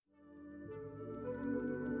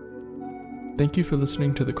Thank you for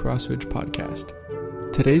listening to the Crossridge Podcast.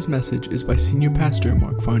 Today's message is by Senior Pastor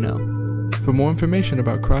Mark Farnell. For more information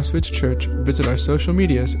about Crossridge Church, visit our social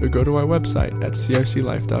medias or go to our website at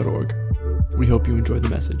crclife.org. We hope you enjoy the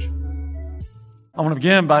message. I want to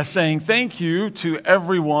begin by saying thank you to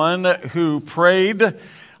everyone who prayed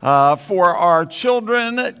for our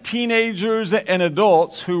children, teenagers, and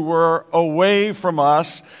adults who were away from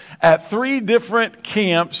us at 3 different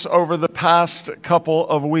camps over the past couple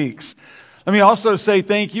of weeks. Let me also say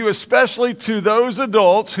thank you especially to those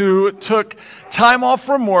adults who took time off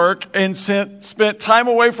from work and spent time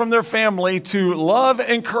away from their family to love,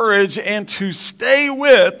 encourage, and to stay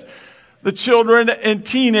with the children and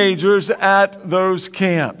teenagers at those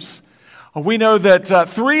camps. We know that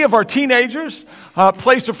 3 of our teenagers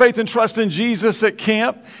placed their faith and trust in Jesus at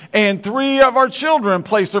camp, and 3 of our children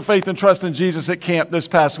placed their faith and trust in Jesus at camp this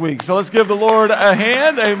past week. So let's give the Lord a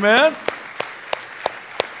hand. Amen.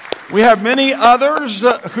 We have many others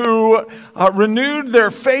who renewed their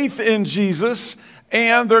faith in Jesus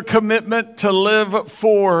and their commitment to live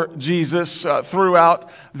for Jesus throughout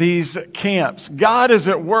these camps. God is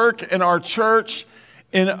at work in our church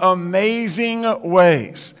in amazing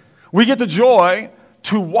ways. We get the joy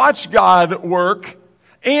to watch God work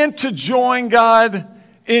and to join God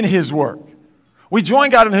in His work. We join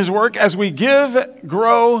God in His work as we give,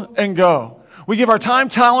 grow, and go. We give our time,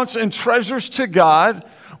 talents, and treasures to God.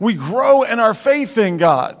 We grow in our faith in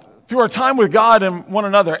God through our time with God and one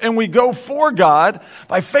another. And we go for God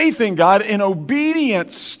by faith in God, in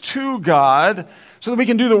obedience to God, so that we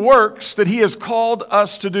can do the works that He has called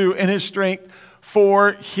us to do in His strength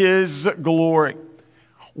for His glory.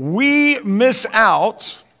 We miss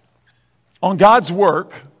out on God's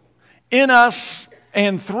work in us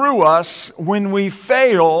and through us when we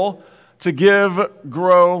fail to give,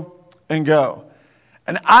 grow, and go.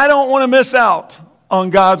 And I don't want to miss out on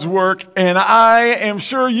God's work, and I am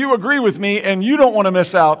sure you agree with me, and you don't want to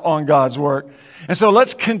miss out on God's work. And so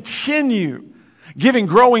let's continue giving,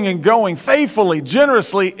 growing, and going faithfully,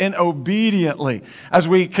 generously, and obediently as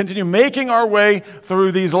we continue making our way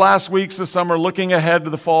through these last weeks of summer, looking ahead to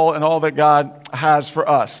the fall and all that God has for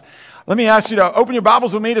us. Let me ask you to open your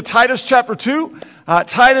Bibles with me to Titus chapter 2.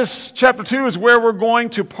 Titus chapter 2 is where we're going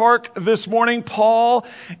to park this morning. Paul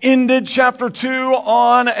ended chapter 2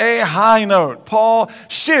 on a high note. Paul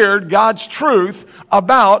shared God's truth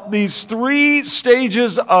about these 3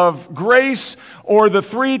 stages of grace, or the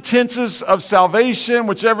 3 tenses of salvation,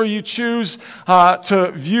 whichever you choose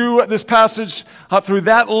to view this passage through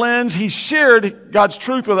that lens. He shared God's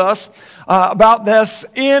truth with us about this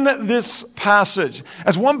in this passage.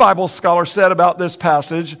 As one Bible scholar said about this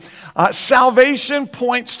passage, salvation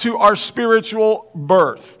points to our spiritual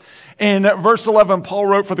birth. In verse 11, Paul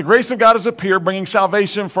wrote, "For the grace of God has appeared, bringing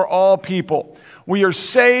salvation for all people." We are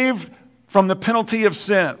saved from the penalty of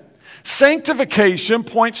sin. Sanctification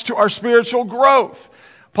points to our spiritual growth.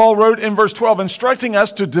 Paul wrote in verse 12, instructing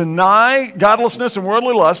us to deny godlessness and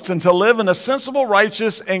worldly lusts and to live in a sensible,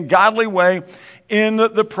 righteous, and godly way in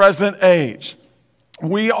the present age.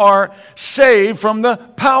 We are saved from the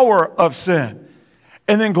power of sin.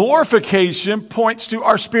 And then glorification points to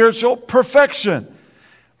our spiritual perfection.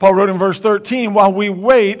 Paul wrote in verse 13, while we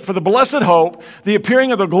wait for the blessed hope, the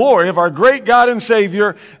appearing of the glory of our great God and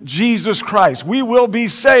Savior, Jesus Christ. We will be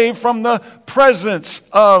saved from the presence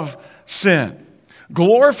of sin.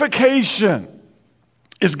 Glorification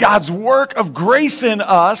is God's work of grace in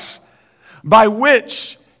us, by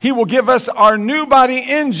which He will give us our new body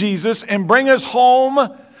in Jesus and bring us home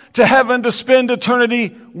to heaven to spend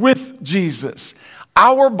eternity with Jesus.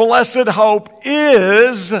 Our blessed hope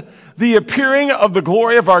is the appearing of the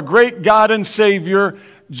glory of our great God and Savior,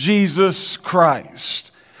 Jesus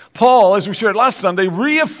Christ. Paul, as we shared last Sunday,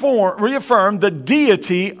 reaffirmed the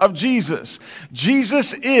deity of Jesus.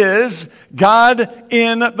 Jesus is God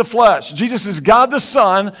in the flesh. Jesus is God the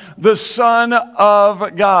Son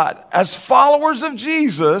of God. As followers of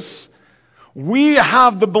Jesus, we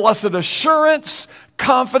have the blessed assurance,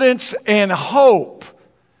 confidence, and hope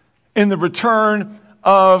in the return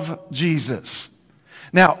of Jesus.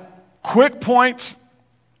 Now, quick point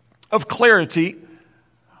of clarity.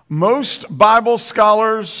 Most Bible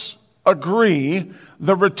scholars agree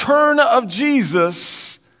the return of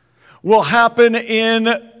Jesus will happen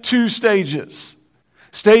in 2 stages.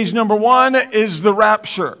 Stage number 1 is the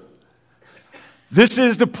rapture. This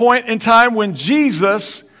is the point in time when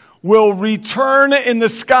Jesus will return in the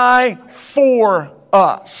sky for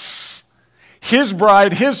us, His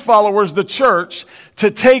bride, His followers, the church,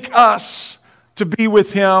 to take us to be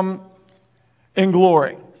with Him in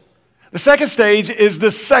glory. The second stage is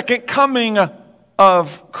the second coming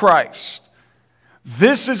of Christ.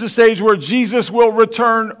 This is a stage where Jesus will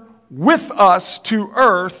return with us to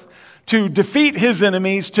earth to defeat his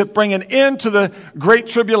enemies, to bring an end to the Great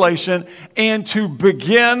Tribulation, and to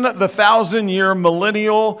begin the 1,000-year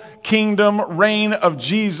millennial kingdom reign of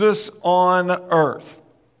Jesus on earth.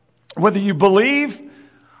 Whether you believe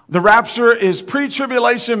the rapture is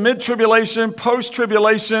pre-tribulation, mid-tribulation,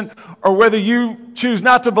 post-tribulation, or whether you choose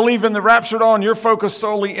not to believe in the rapture at all and you're focused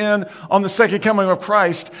solely in on the second coming of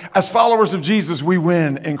Christ, as followers of Jesus, we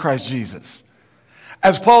win in Christ Jesus.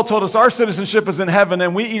 As Paul told us, our citizenship is in heaven,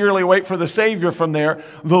 and we eagerly wait for the Savior from there,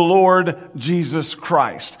 the Lord Jesus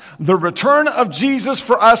Christ. The return of Jesus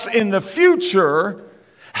for us in the future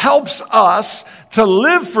helps us to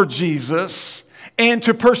live for Jesus and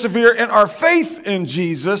to persevere in our faith in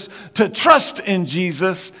Jesus, to trust in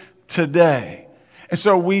Jesus today. And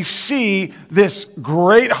so we see this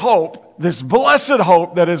great hope, this blessed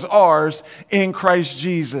hope that is ours in Christ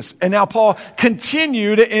Jesus. And now Paul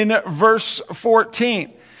continued in verse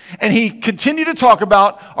 14. And he continued to talk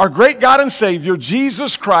about our great God and Savior,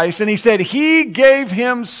 Jesus Christ. And he said, he gave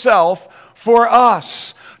himself for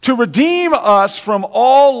us to redeem us from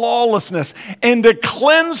all lawlessness and to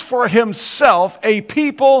cleanse for himself a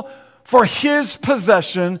people for his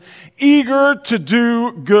possession, eager to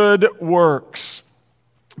do good works.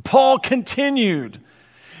 Paul continued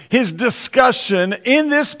his discussion in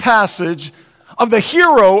this passage of the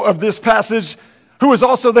hero of this passage, who is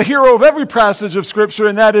also the hero of every passage of Scripture,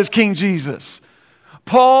 and that is King Jesus.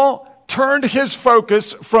 Paul turned his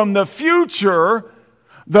focus from the future,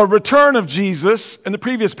 the return of Jesus in the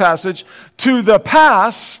previous passage, to the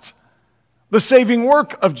past, the saving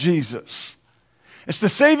work of Jesus. It's the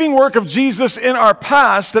saving work of Jesus in our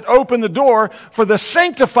past that opened the door for the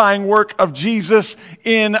sanctifying work of Jesus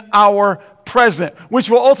in our present, which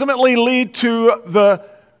will ultimately lead to the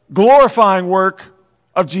glorifying work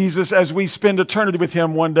of Jesus as we spend eternity with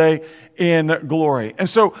him one day in glory. And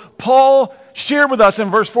so Paul shared with us in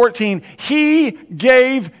verse 14, he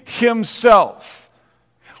gave himself.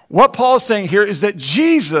 What Paul is saying here is that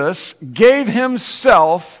Jesus gave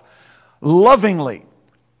himself lovingly,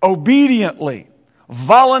 obediently,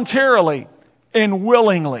 voluntarily, and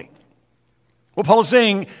willingly. What Paul is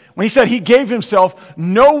saying, when he said he gave himself,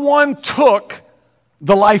 no one took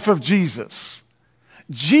the life of Jesus.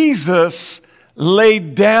 Jesus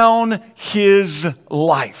laid down his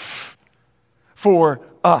life for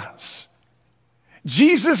us.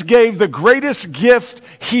 Jesus gave the greatest gift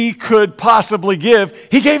he could possibly give.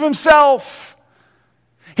 He gave himself.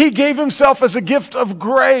 He gave himself as a gift of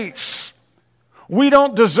grace. We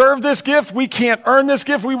don't deserve this gift. We can't earn this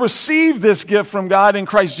gift. We receive this gift from God in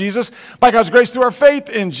Christ Jesus by God's grace through our faith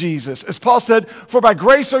in Jesus. As Paul said, for by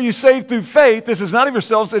grace are you saved through faith. This is not of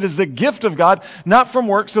yourselves. It is the gift of God, not from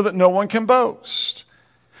works, so that no one can boast.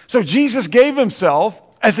 So Jesus gave himself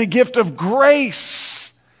as a gift of grace.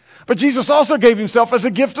 But Jesus also gave himself as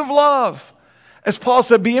a gift of love. As Paul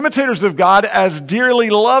said, be imitators of God as dearly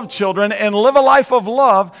loved children and live a life of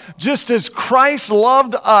love just as Christ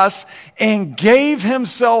loved us and gave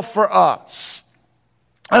himself for us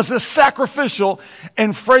as a sacrificial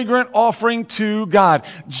and fragrant offering to God.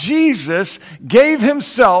 Jesus gave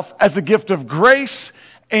himself as a gift of grace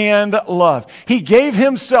and love. He gave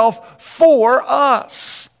himself for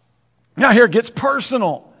us. Now here it gets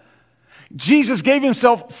personal. Jesus gave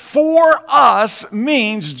himself for us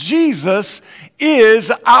means Jesus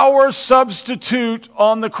is our substitute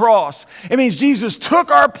on the cross. It means Jesus took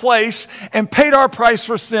our place and paid our price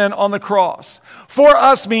for sin on the cross. For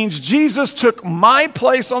us means Jesus took my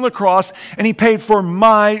place on the cross and he paid for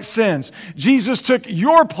my sins. Jesus took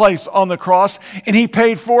your place on the cross and he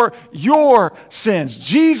paid for your sins.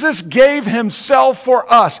 Jesus gave himself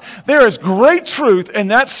for us. There is great truth in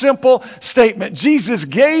that simple statement. Jesus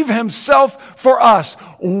gave himself for us.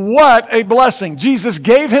 What a blessing. Jesus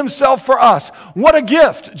gave himself for us. What a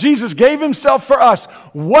gift. Jesus gave himself for us.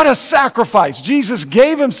 What a sacrifice. Jesus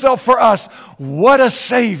gave himself for us. What a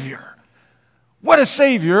Savior. What a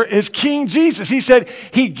Savior is King Jesus. He said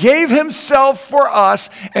he gave himself for us,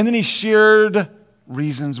 and then he shared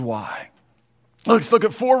reasons why. Let's look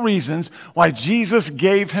at 4 reasons why Jesus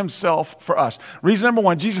gave himself for us. Reason number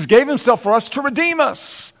 1, Jesus gave himself for us to redeem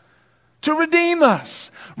us. To redeem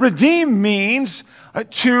us. Redeem means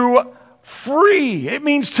to free. It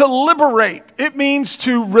means to liberate. It means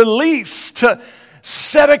to release, to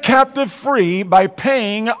set a captive free by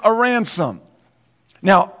paying a ransom.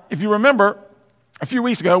 Now, if you remember, a few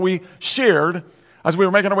weeks ago, we shared, as we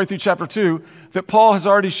were making our way through chapter 2, that Paul has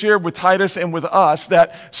already shared with Titus and with us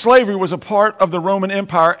that slavery was a part of the Roman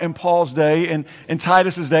Empire in Paul's day and in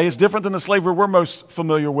Titus's day. It's different than the slavery we're most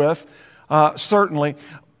familiar with, certainly.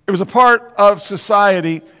 It It was a part of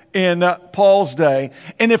society in Paul's day.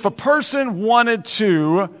 And if a person wanted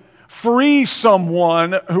to free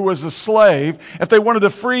someone who was a slave, if they wanted to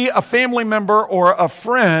free a family member or a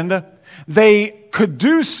friend, they could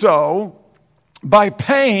do so by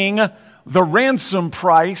paying the ransom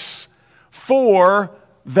price for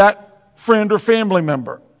that friend or family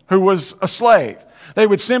member who was a slave. They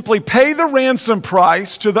would simply pay the ransom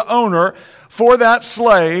price to the owner for that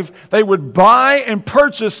slave. They would buy and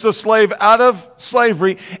purchase the slave out of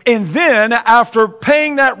slavery, and then after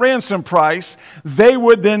paying that ransom price, they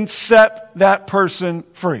would then set that person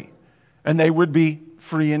free, and they would be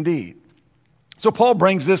free indeed. So Paul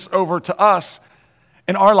brings this over to us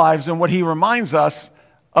in our lives, and what he reminds us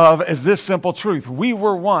of is this simple truth: we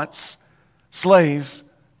were once slaves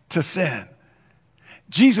to sin.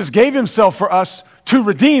 Jesus gave himself for us to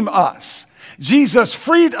redeem us. Jesus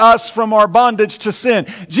freed us from our bondage to sin.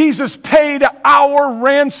 Jesus paid our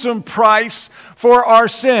ransom price for our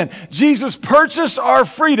sin. Jesus purchased our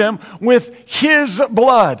freedom with his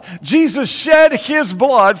blood. Jesus shed his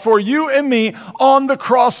blood for you and me on the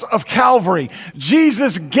cross of Calvary.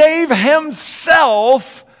 Jesus gave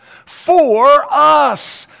himself for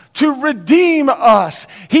us to redeem us.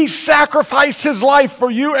 He sacrificed his life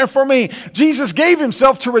for you and for me. Jesus gave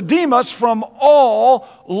himself to redeem us from all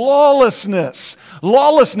lawlessness.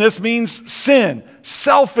 Lawlessness means sin,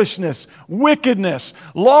 selfishness, wickedness.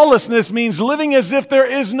 Lawlessness means living as if there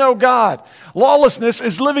is no God. Lawlessness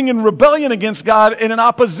is living in rebellion against God and in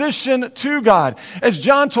opposition to God. As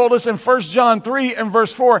John told us in 1 John 3 and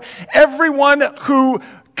verse 4, everyone who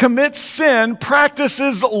commits sin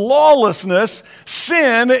practices lawlessness.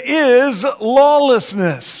 Sin is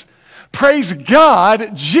lawlessness. Praise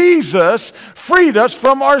God, Jesus freed us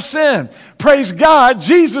from our sin. Praise God,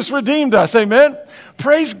 Jesus redeemed us. Amen.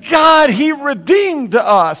 Praise God, he redeemed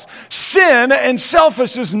us. Sin and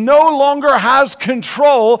selfishness no longer has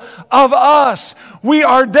control of us. We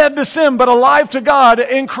are dead to sin, but alive to God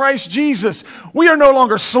in Christ Jesus. We are no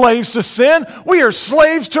longer slaves to sin. We are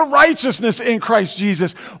slaves to righteousness in Christ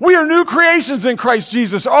Jesus. We are new creations in Christ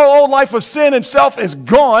Jesus. Our old life of sin and self is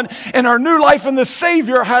gone, and our new life in the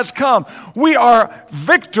Savior has come. We are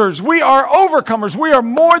victors. We are overcomers. We are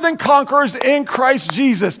more than conquerors in Christ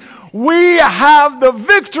Jesus. We have the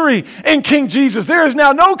victory in King Jesus. There is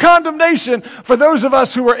now no condemnation for those of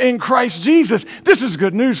us who are in Christ Jesus. This is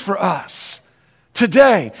good news for us.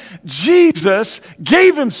 Today, Jesus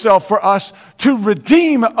gave himself for us to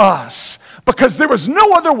redeem us, because there was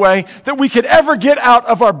no other way that we could ever get out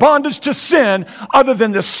of our bondage to sin other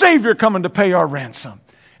than the Savior coming to pay our ransom.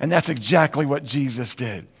 And that's exactly what Jesus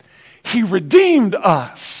did. He redeemed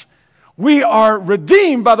us. We are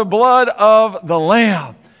redeemed by the blood of the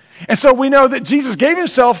Lamb. And so we know that Jesus gave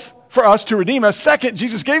himself for us to redeem us. Second,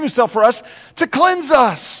 Jesus gave himself for us to cleanse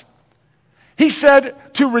us. He said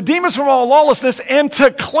to redeem us from all lawlessness and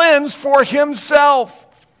to cleanse for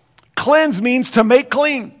himself. Cleanse means to make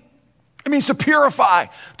clean. It means to purify,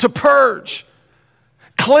 to purge.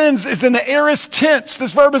 Cleanse is in the aorist tense.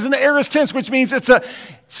 This verb is in the aorist tense, which means it's a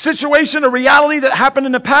situation, a reality that happened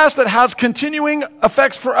in the past that has continuing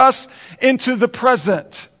effects for us into the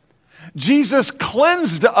present. Jesus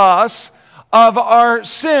cleansed us of our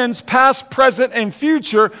sins, past, present, and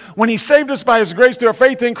future, when he saved us by his grace through our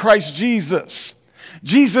faith in Christ Jesus.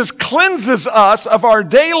 Jesus cleanses us of our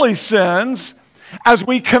daily sins as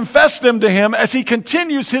we confess them to him, as he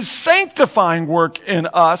continues his sanctifying work in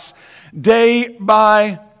us day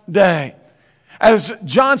by day. As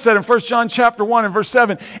John said in 1 John chapter 1 and verse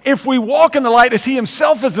 7, if we walk in the light as he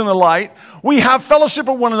himself is in the light, we have fellowship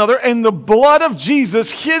with one another, and the blood of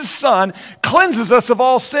Jesus, his son, cleanses us of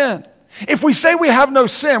all sin. If we say we have no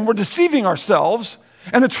sin, we're deceiving ourselves,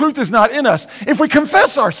 and the truth is not in us. If we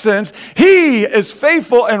confess our sins, he is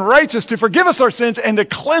faithful and righteous to forgive us our sins and to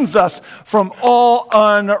cleanse us from all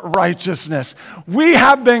unrighteousness. We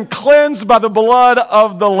have been cleansed by the blood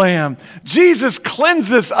of the Lamb. Jesus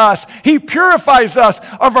cleanses us. He purifies us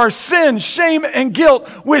of our sin, shame, and guilt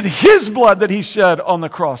with his blood that he shed on the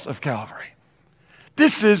cross of Calvary.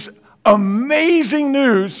 This is amazing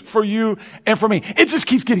news for you and for me. It just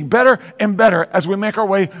keeps getting better and better as we make our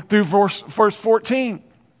way through verse 14.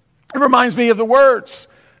 It reminds me of the words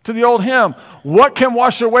to the old hymn. What can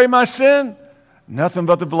wash away my sin? Nothing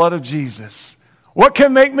but the blood of Jesus. What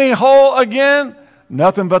can make me whole again?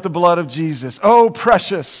 Nothing but the blood of Jesus. Oh,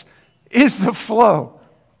 precious is the flow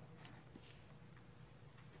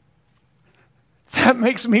that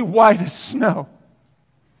makes me white as snow.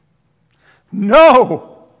 No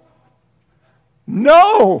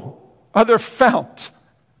other fount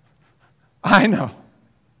I know.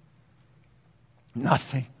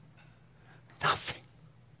 Nothing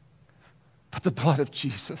But the blood of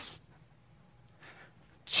Jesus.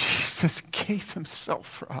 Jesus gave himself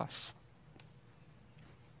for us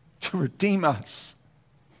to redeem us,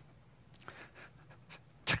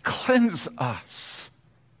 to cleanse us.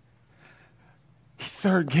 He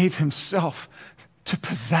third gave himself to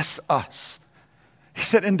possess us. He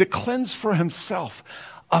said, and to cleanse for himself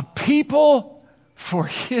a people for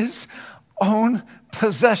his own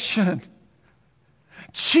possession.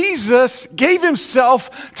 Jesus gave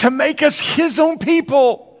himself to make us his own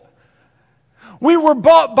people. We were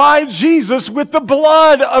bought by Jesus with the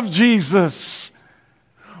blood of Jesus.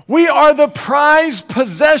 We are the prized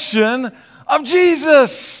possession of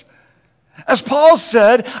Jesus. As Paul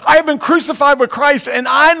said, I have been crucified with Christ, and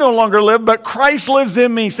I no longer live, but Christ lives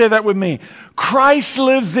in me. Say that with me. Christ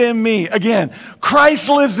lives in me. Again, Christ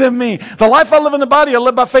lives in me. The life I live in the body, I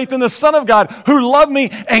live by faith in the Son of God who loved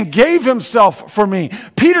me and gave himself for me.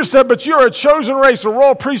 Peter said, but you are a chosen race, a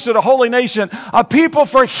royal priesthood, a holy nation, a people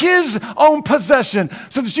for his own possession,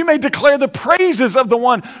 so that you may declare the praises of the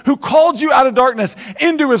one who called you out of darkness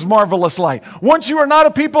into his marvelous light. Once you were not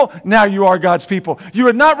a people, now you are God's people. You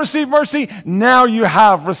had not received mercy, now you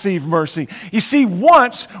have received mercy. You see,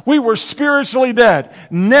 once we were spiritually dead,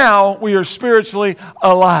 now we are spiritually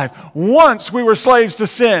alive. Once we were slaves to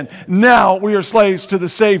sin, now we are slaves to the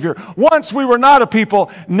Savior. Once we were not a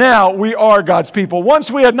people, now we are God's people.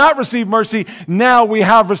 Once we had not received mercy, now we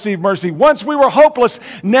have received mercy. Once we were hopeless,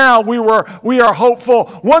 now we are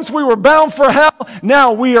hopeful. Once we were bound for hell,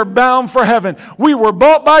 now we are bound for heaven. We were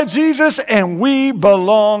bought by Jesus and we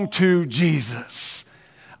belong to Jesus.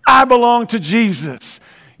 I belong to Jesus.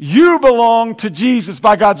 You belong to Jesus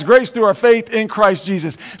by God's grace through our faith in Christ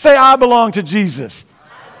Jesus. Say, I belong to Jesus.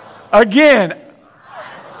 Again.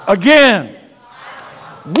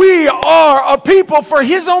 We are a people for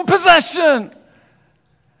his own possession.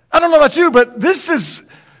 I don't know about you, but this is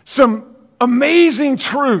some amazing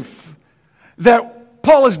truth that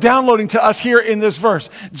Paul is downloading to us here in this verse.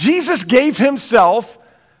 Jesus gave himself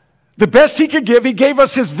the best he could give. He gave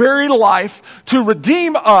us his very life to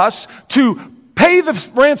redeem us, to pay the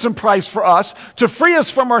ransom price for us, to free us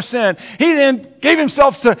from our sin. He then gave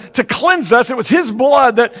himself to cleanse us. It was his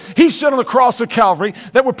blood that he shed on the cross of Calvary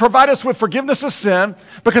that would provide us with forgiveness of sin,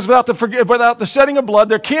 because without the shedding of blood,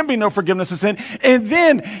 there can be no forgiveness of sin. And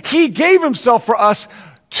then he gave himself for us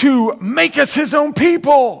to make us his own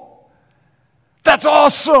people. That's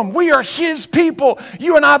awesome. We are his people.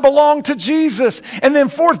 You and I belong to Jesus. And then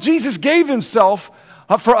fourth, Jesus gave himself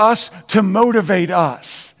for us to motivate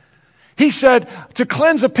us. He said to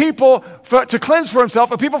cleanse for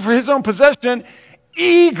himself a people for his own possession,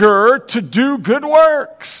 eager to do good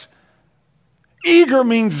works. Eager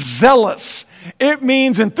means zealous. It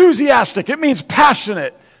means enthusiastic. It means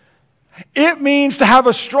passionate. It means to have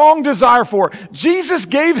a strong desire for. Jesus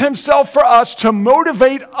gave himself for us to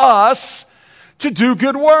motivate us to do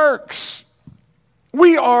good works.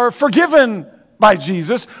 We are forgiven by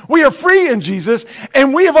Jesus. We are free in Jesus.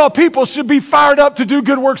 And we of all people should be fired up to do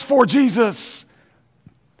good works for Jesus.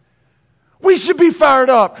 We should be fired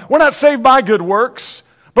up. We're not saved by good works,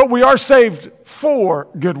 but we are saved for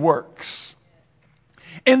good works.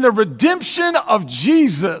 And the redemption of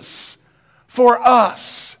Jesus for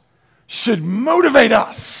us should motivate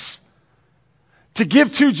us to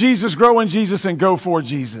give to Jesus, grow in Jesus, and go for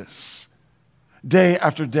Jesus. Day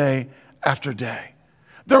after day after day.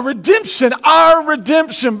 The redemption, our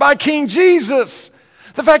redemption by King Jesus.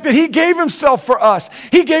 The fact that he gave himself for us.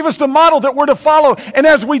 He gave us the model that we're to follow. And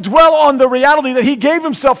as we dwell on the reality that he gave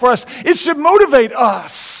himself for us, it should motivate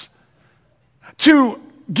us to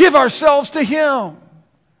give ourselves to him.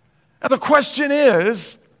 Now the question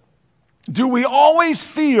is, do we always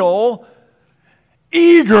feel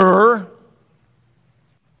eager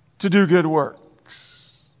to do good work?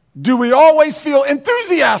 Do we always feel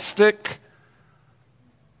enthusiastic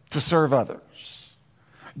to serve others?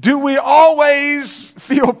 Do we always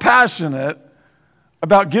feel passionate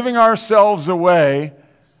about giving ourselves away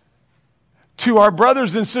to our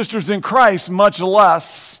brothers and sisters in Christ, much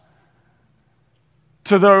less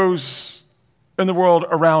to those in the world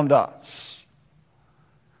around us?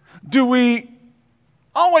 Do we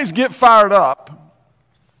always get fired up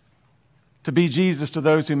to be Jesus to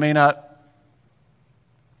those who may not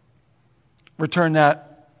return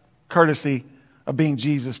that courtesy of being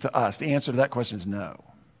Jesus to us? The answer to that question is no.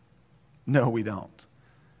 No, we don't.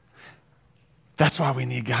 That's why we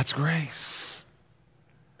need God's grace.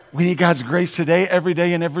 We need God's grace today, every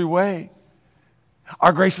day, in every way.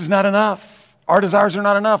 Our grace is not enough. Our desires are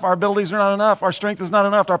not enough. Our abilities are not enough. Our strength is not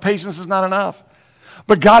enough. Our patience is not enough.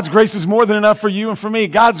 But God's grace is more than enough for you and for me.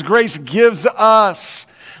 God's grace gives us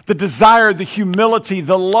the desire, the humility,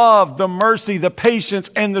 the love, the mercy, the patience,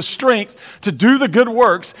 and the strength to do the good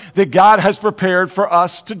works that God has prepared for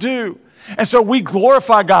us to do. And so we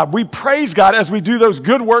glorify God. We praise God as we do those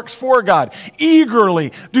good works for God.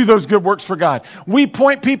 Eagerly do those good works for God. We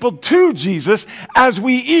point people to Jesus as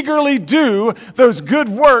we eagerly do those good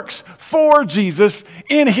works for Jesus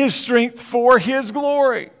in His strength for His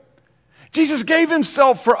glory. Jesus gave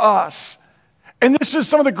Himself for us. And this is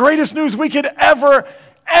some of the greatest news we could ever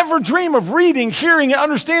dream of reading, hearing, and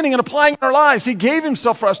understanding and applying in our lives. He gave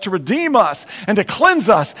Himself for us to redeem us and to cleanse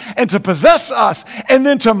us and to possess us and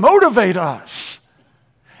then to motivate us.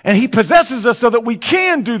 And He possesses us so that we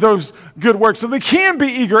can do those good works, so that we can be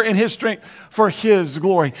eager in His strength for His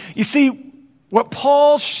glory. You see, what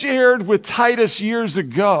Paul shared with Titus years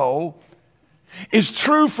ago is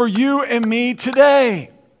true for you and me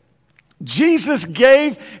today. Jesus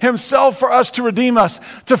gave Himself for us to redeem us,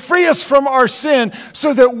 to free us from our sin,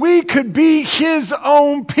 so that we could be His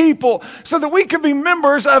own people, so that we could be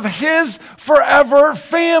members of His forever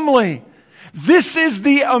family. This is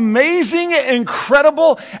the amazing,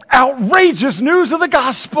 incredible, outrageous news of the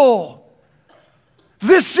gospel.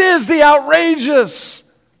 This is the outrageous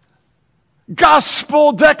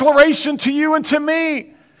gospel declaration to you and to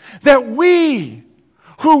me, that we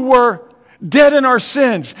who were dead in our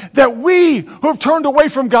sins, that we who have turned away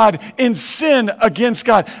from God in sin against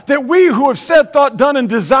God, that we who have said, thought, done, and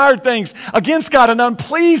desired things against God and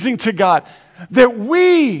unpleasing to God, that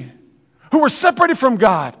we who were separated from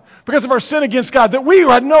God because of our sin against God, that we who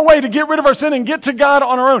had no way to get rid of our sin and get to God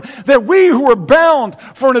on our own, that we who were bound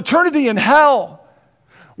for an eternity in hell,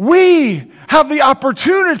 we have the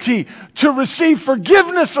opportunity to receive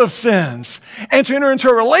forgiveness of sins and to enter into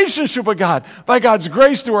a relationship with God by God's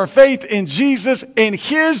grace through our faith in Jesus and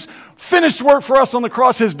His finished work for us on the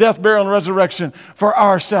cross, His death, burial, and resurrection for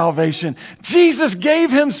our salvation. Jesus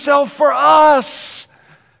gave Himself for us.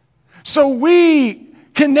 So we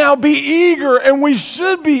can now be eager, and we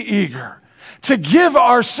should be eager to give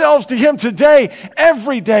ourselves to Him today,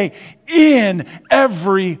 every day, in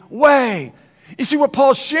every way. You see, what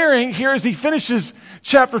Paul's sharing here as he finishes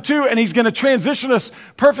chapter 2, and he's going to transition us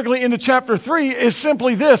perfectly into chapter 3, is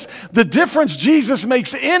simply this: the difference Jesus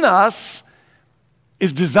makes in us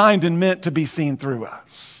is designed and meant to be seen through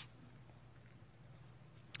us.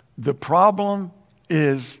 The problem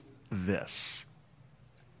is this: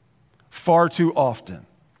 far too often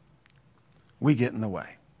we get in the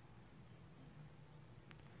way.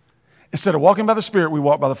 Instead of walking by the Spirit, we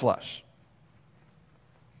walk by the flesh.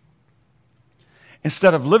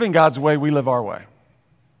 Instead of living God's way, we live our way.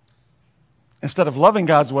 Instead of loving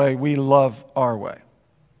God's way, we love our way.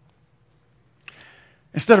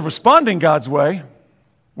 Instead of responding God's way,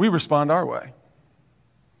 we respond our way.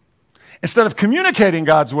 Instead of communicating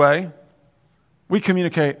God's way, we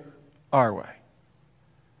communicate our way.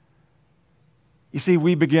 You see,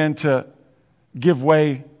 we begin to give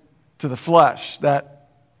way to the flesh. That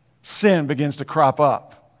sin begins to crop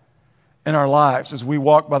up in our lives as we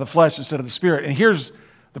walk by the flesh instead of the Spirit. And here's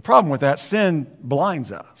the problem with that: sin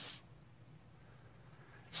blinds us.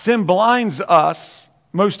 Sin blinds us,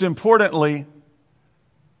 most importantly,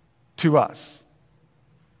 to us.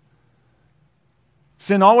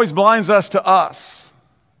 Sin always blinds us to us.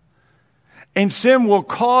 And sin will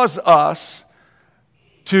cause us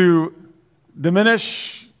to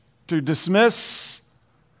diminish, to dismiss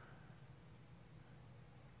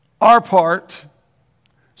our part,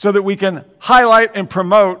 so that we can highlight and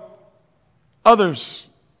promote others'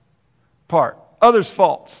 part, others'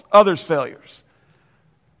 faults, others' failures.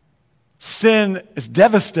 Sin is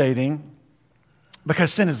devastating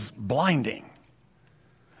because sin is blinding.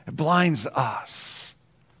 It blinds us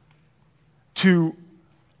to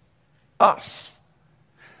us.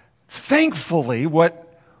 Thankfully,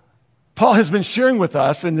 what Paul has been sharing with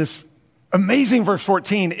us in this amazing verse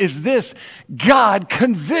 14 is this: God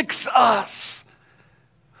convicts us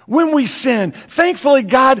when we sin. Thankfully,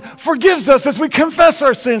 God forgives us as we confess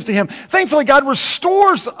our sins to Him. Thankfully, God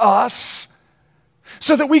restores us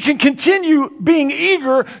so that we can continue being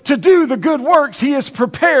eager to do the good works He has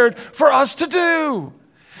prepared for us to do.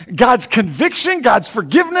 God's conviction, God's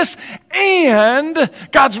forgiveness, and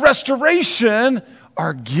God's restoration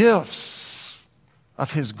are gifts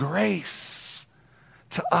of His grace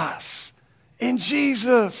to us in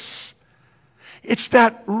Jesus. It's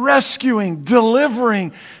that rescuing,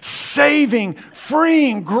 delivering, saving,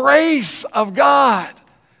 freeing grace of God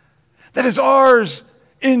that is ours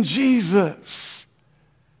in Jesus.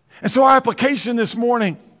 And so our application this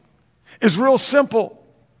morning is real simple.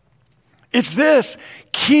 It's this: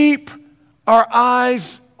 keep our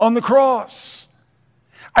eyes on the cross.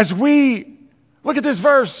 As we Look at this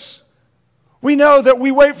verse. We know that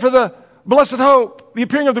we wait for the blessed hope, the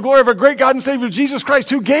appearing of the glory of our great God and Savior, Jesus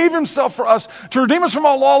Christ, who gave himself for us to redeem us from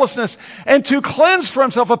all lawlessness and to cleanse for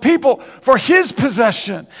himself a people for his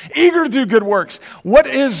possession, eager to do good works. What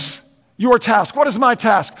is your task? What is my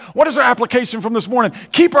task? What is our application from this morning?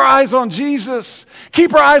 Keep our eyes on Jesus.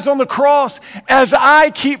 Keep our eyes on the cross. As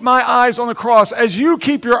I keep my eyes on the cross, as you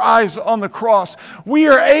keep your eyes on the cross, we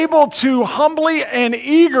are able to humbly and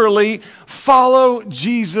eagerly follow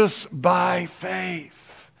Jesus by faith.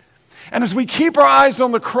 And as we keep our eyes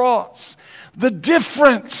on the cross, the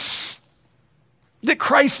difference that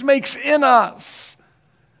Christ makes in us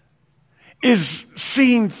is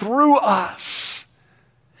seen through us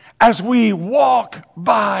as we walk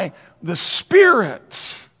by the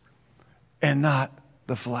Spirit and not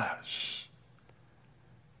the flesh.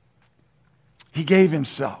 He gave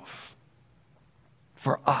himself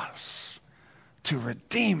for us to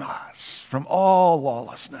redeem us from all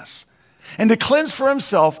lawlessness and to cleanse for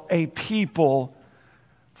himself a people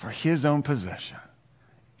for his own possession,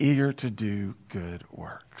 eager to do good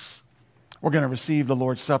works. We're going to receive the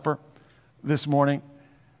Lord's Supper this morning.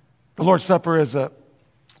 The Lord's Supper is a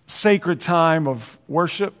sacred time of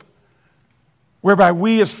worship whereby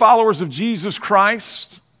we as followers of Jesus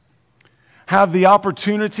Christ have the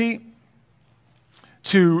opportunity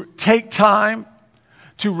to take time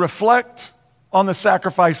to reflect on the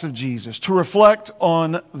sacrifice of Jesus, to reflect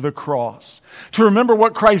on the cross, to remember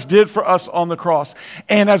what Christ did for us on the cross.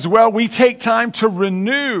 And as well, we take time to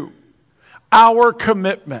renew our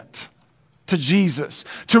commitment to Jesus,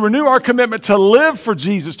 to renew our commitment to live for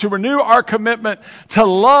Jesus, to renew our commitment to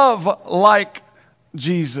love like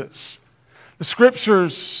Jesus. The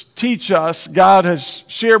scriptures teach us, God has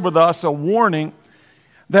shared with us a warning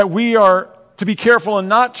that we are to be careful and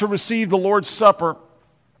not to receive the Lord's Supper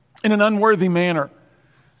in an unworthy manner.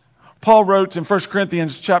 Paul wrote in 1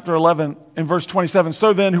 Corinthians chapter 11 and verse 27,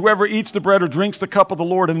 "So then, whoever eats the bread or drinks the cup of the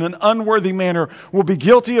Lord in an unworthy manner will be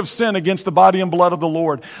guilty of sin against the body and blood of the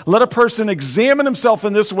Lord. Let a person examine himself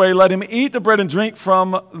in this way. Let him eat the bread and drink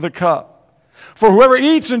from the cup. For whoever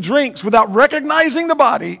eats and drinks without recognizing the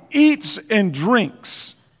body eats and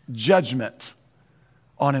drinks judgment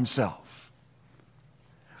on himself."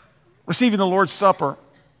 Receiving the Lord's Supper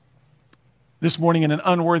this morning in an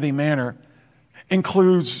unworthy manner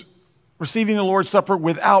includes receiving the Lord's Supper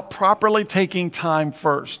without properly taking time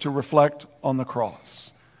first to reflect on the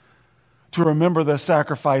cross, to remember the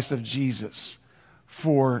sacrifice of Jesus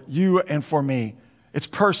for you and for me. It's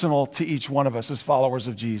personal to each one of us as followers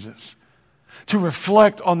of Jesus. To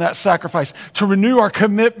reflect on that sacrifice, to renew our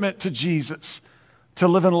commitment to Jesus, to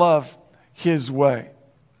live and love his way.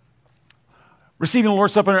 Receiving the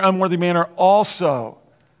Lord's Supper in an unworthy manner also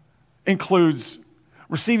includes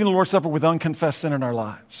receiving the Lord's Supper with unconfessed sin in our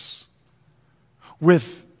lives,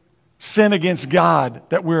 with sin against God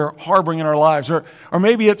that we're harboring in our lives, or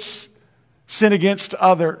maybe it's sin against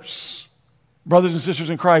others, brothers and sisters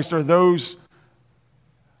in Christ, or those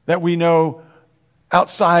that we know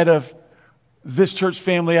outside of this church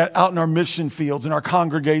family, out in our mission fields, in our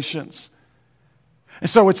congregations. And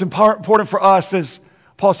so it's important for us, as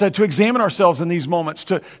Paul said, to examine ourselves in these moments,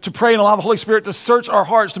 to pray and allow the Holy Spirit to search our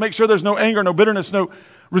hearts, to make sure there's no anger, no bitterness, no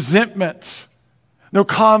resentment, no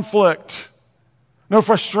conflict, no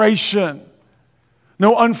frustration,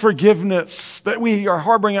 no unforgiveness that we are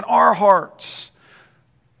harboring in our hearts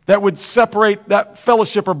that would separate that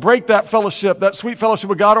fellowship or break that fellowship, that sweet fellowship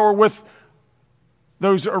with God or with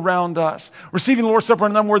those around us. Receiving the Lord's Supper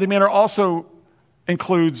in an unworthy manner also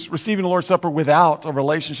includes receiving the Lord's Supper without a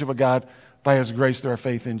relationship with God by his grace through our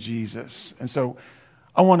faith in Jesus. And so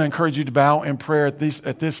I want to encourage you to bow in prayer at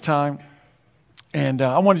this time. And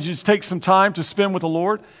I want you to just take some time to spend with the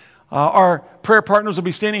Lord. Our prayer partners will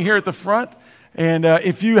be standing here at the front. And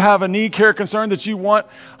if you have a need, care, concern that you want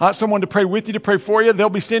someone to pray with you, to pray for you, they'll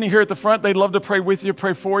be standing here at the front. They'd love to pray with you,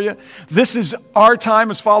 pray for you. This is our time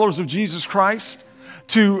as followers of Jesus Christ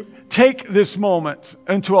to take this moment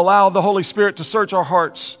and to allow the Holy Spirit to search our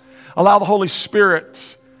hearts. Allow the Holy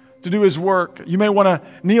Spirit to do his work. You may want to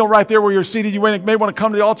kneel right there where you're seated. You may want to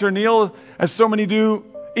come to the altar and kneel, as so many do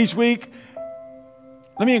each week.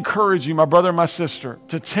 Let me encourage you, my brother and my sister,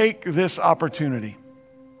 to take this opportunity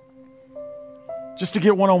just to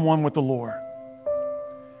get one-on-one with the Lord.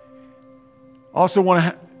 I also want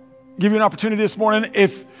to give you an opportunity this morning.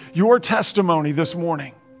 If your testimony this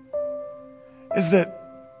morning is that,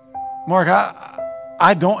 Mark,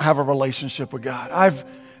 I don't have a relationship with God. I've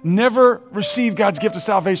never received God's gift of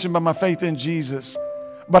salvation by my faith in Jesus,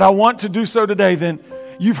 but I want to do so today, then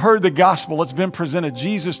you've heard the gospel. It's been presented.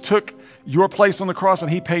 Jesus took your place on the cross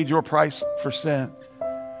and he paid your price for sin.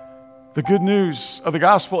 The good news of the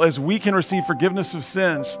gospel is we can receive forgiveness of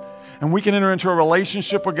sins and we can enter into a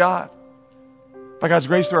relationship with God by God's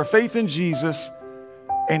grace through our faith in Jesus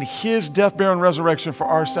and his death, burial, and resurrection for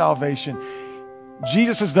our salvation.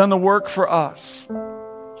 Jesus has done the work for us.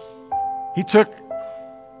 He took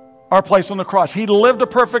our place on the cross. He lived a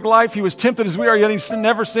perfect life. He was tempted as we are, yet he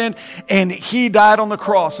never sinned. And he died on the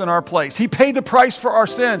cross in our place. He paid the price for our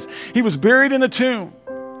sins. He was buried in the tomb.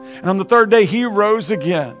 And on the third day, he rose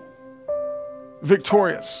again,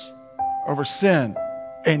 victorious over sin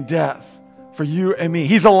and death for you and me.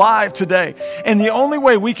 He's alive today. And the only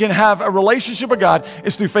way we can have a relationship with God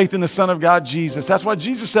is through faith in the Son of God, Jesus. That's why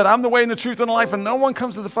Jesus said, I'm the way and the truth and the life, and no one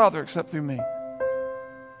comes to the Father except through me.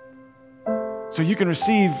 So you can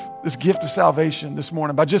receive this gift of salvation this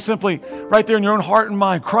morning by just simply right there in your own heart and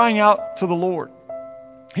mind, crying out to the Lord.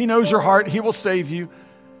 He knows your heart. He will save you.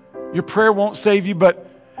 Your prayer won't save you, but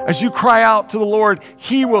as you cry out to the Lord,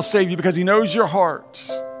 he will save you because he knows your heart.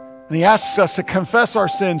 And he asks us to confess our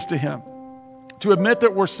sins to him, to admit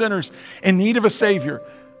that we're sinners in need of a Savior.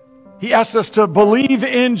 He asks us to believe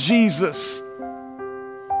in Jesus,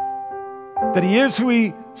 that he is who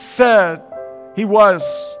he said he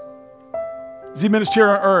was as he ministered here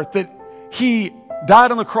on earth, that he died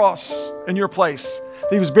on the cross in your place,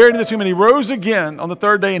 that he was buried in the tomb, and he rose again on the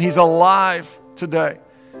third day, and he's alive today.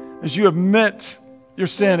 As you admit your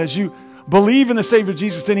sin, as you believe in the Savior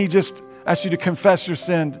Jesus, then he just asks you to confess your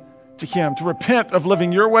sin to him, to repent of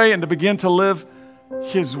living your way and to begin to live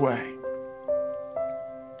his way.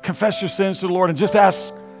 Confess your sins to the Lord and just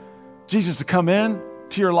ask Jesus to come in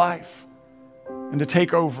to your life and to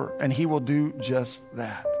take over, and he will do just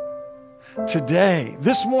that. Today,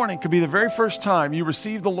 this morning, could be the very first time you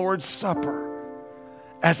receive the Lord's Supper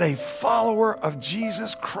as a follower of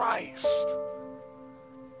Jesus Christ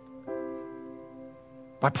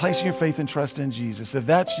by placing your faith and trust in Jesus. If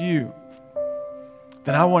that's you,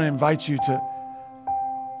 then I want to invite you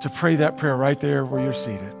to pray that prayer right there where you're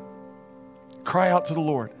seated. Cry out to the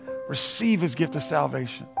Lord. Receive his gift of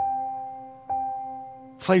salvation.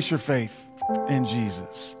 Place your faith in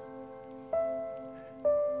Jesus.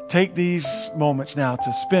 Take these moments now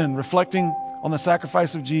to spend reflecting on the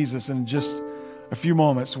sacrifice of Jesus. In just a few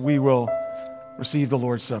moments, we will receive the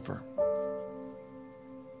Lord's Supper.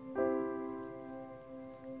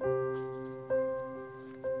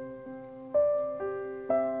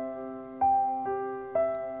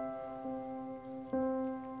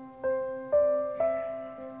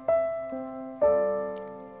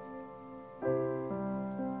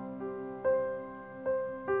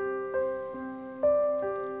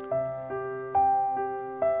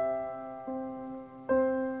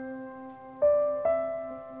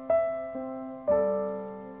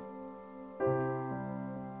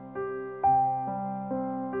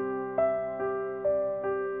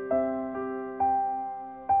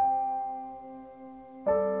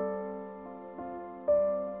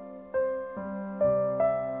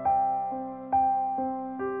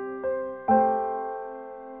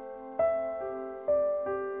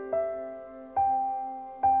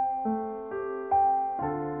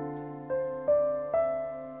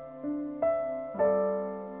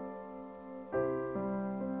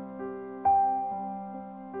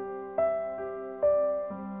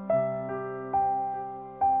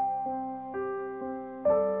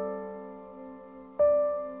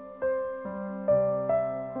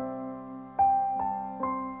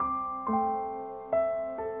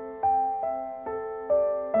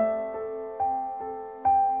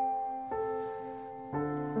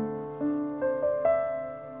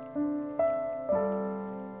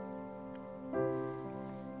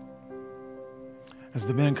 As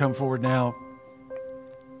the men come forward now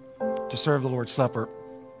to serve the Lord's Supper,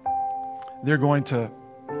 they're going to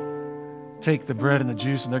take the bread and the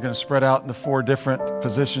juice and they're going to spread out into 4 different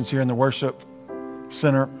positions here in the worship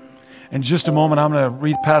center. In just a moment, I'm going to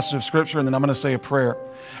read a passage of Scripture and then I'm going to say a prayer.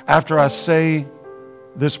 After I say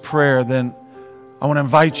this prayer, then I want to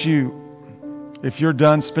invite you, if you're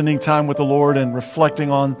done spending time with the Lord and reflecting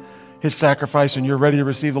on his sacrifice and you're ready to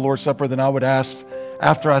receive the Lord's Supper, then I would ask,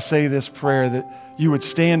 after I say this prayer, that you would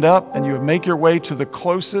stand up and you would make your way to the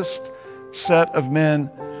closest set of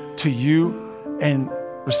men to you and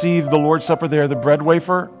receive the Lord's Supper there, the bread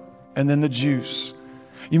wafer and then the juice.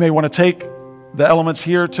 You may want to take the elements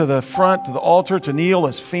here to the front, to the altar, to kneel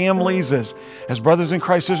as families, as brothers in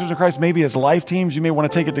Christ, sisters in Christ, maybe as life teams. You may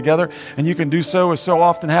want to take it together, and you can do so, as so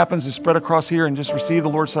often happens, to spread across here and just receive the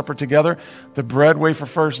Lord's Supper together. The bread wafer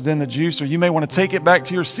first, then the juice. Or you may want to take it back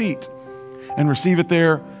to your seat and receive it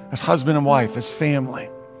there as husband and wife, as family.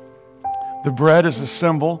 The bread is a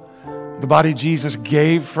symbol of the body Jesus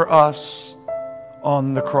gave for us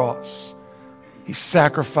on the cross. He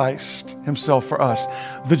sacrificed himself for us.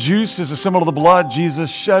 The juice is a symbol of the blood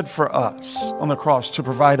Jesus shed for us on the cross to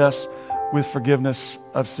provide us with forgiveness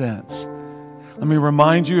of sins. Let me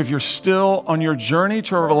remind you, if you're still on your journey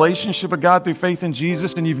to a relationship with God through faith in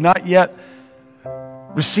Jesus and you've not yet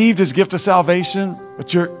received his gift of salvation,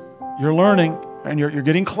 but you're learning and you're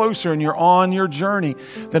getting closer and you're on your journey,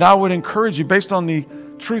 that I would encourage you, based on the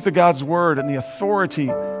truth of God's word and the authority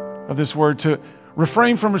of this word, to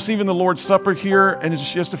refrain from receiving the Lord's Supper here in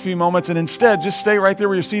just a few moments, and instead just stay right there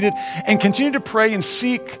where you're seated and continue to pray and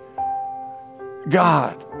seek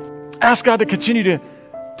God. Ask God to continue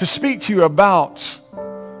to speak to you about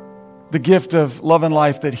the gift of love and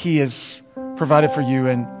life that he has provided for you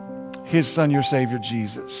and his Son, your Savior,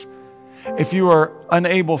 Jesus. If you are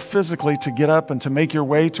unable physically to get up and to make your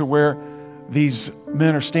way to where these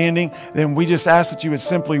men are standing, then we just ask that you would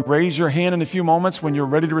simply raise your hand in a few moments when you're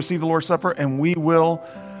ready to receive the Lord's Supper, and we will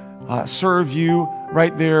serve you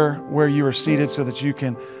right there where you are seated so that you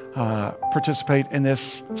can participate in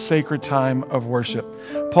this sacred time of worship.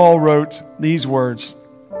 Paul wrote these words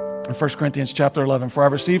in 1 Corinthians chapter 11, "For I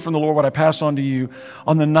received from the Lord what I passed on to you.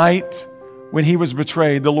 On the night when he was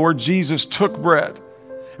betrayed, the Lord Jesus took bread,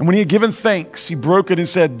 and when he had given thanks, he broke it and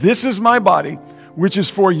said, 'This is my body, which is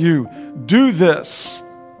for you. Do this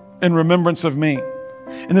in remembrance of me.'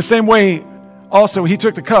 In the same way, also, he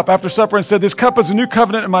took the cup after supper and said, 'This cup is a new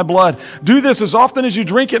covenant in my blood. Do this as often as you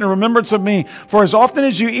drink it in remembrance of me. For as often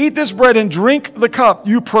as you eat this bread and drink the cup,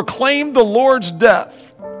 you proclaim the Lord's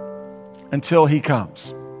death until he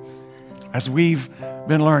comes.'" As we've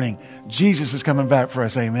been learning, Jesus is coming back for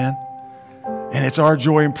us, amen? And it's our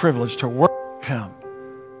joy and privilege to worship him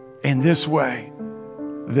in this way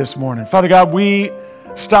this morning. Father God, we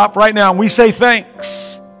stop right now and we say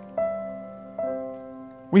thanks.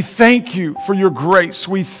 We thank you for your grace.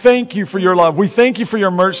 We thank you for your love. We thank you for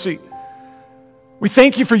your mercy. We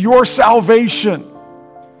thank you for your salvation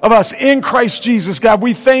of us in Christ Jesus. God,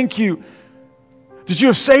 we thank you that you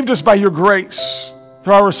have saved us by your grace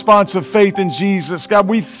through our response of faith in Jesus. God,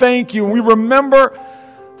 we thank you and we remember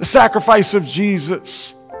the sacrifice of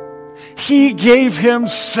Jesus. He gave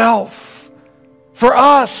himself for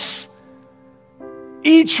us,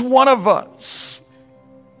 each one of us.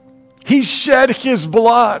 He shed his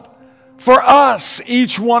blood for us,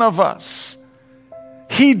 each one of us.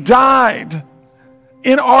 He died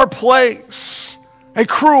in our place, a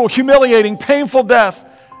cruel, humiliating, painful death.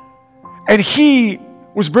 And he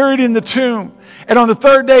was buried in the tomb. And on the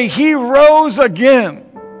third day, he rose again,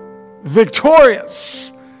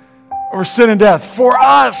 victorious over sin and death for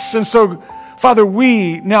us. And so, Father,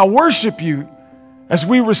 we now worship you as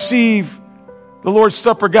we receive the Lord's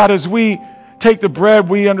Supper. God, as we take the bread,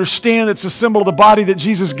 we understand it's a symbol of the body that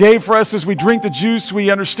Jesus gave for us. As we drink the juice,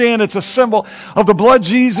 we understand it's a symbol of the blood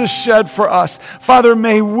Jesus shed for us. Father,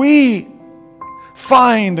 may we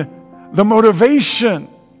find the motivation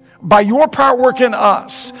by your power work in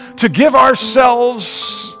us to give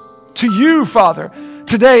ourselves to you, Father,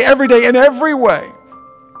 today, every day, in every way,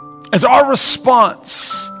 as our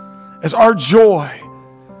response, as our joy,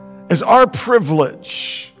 as our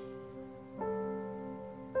privilege,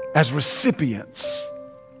 as recipients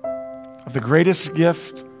of the greatest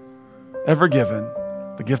gift ever given,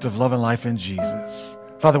 the gift of love and life in Jesus.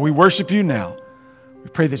 Father, we worship you now. We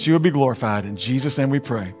pray that you will be glorified. In Jesus' name we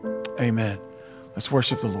pray. Amen. Let's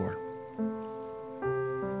worship the Lord.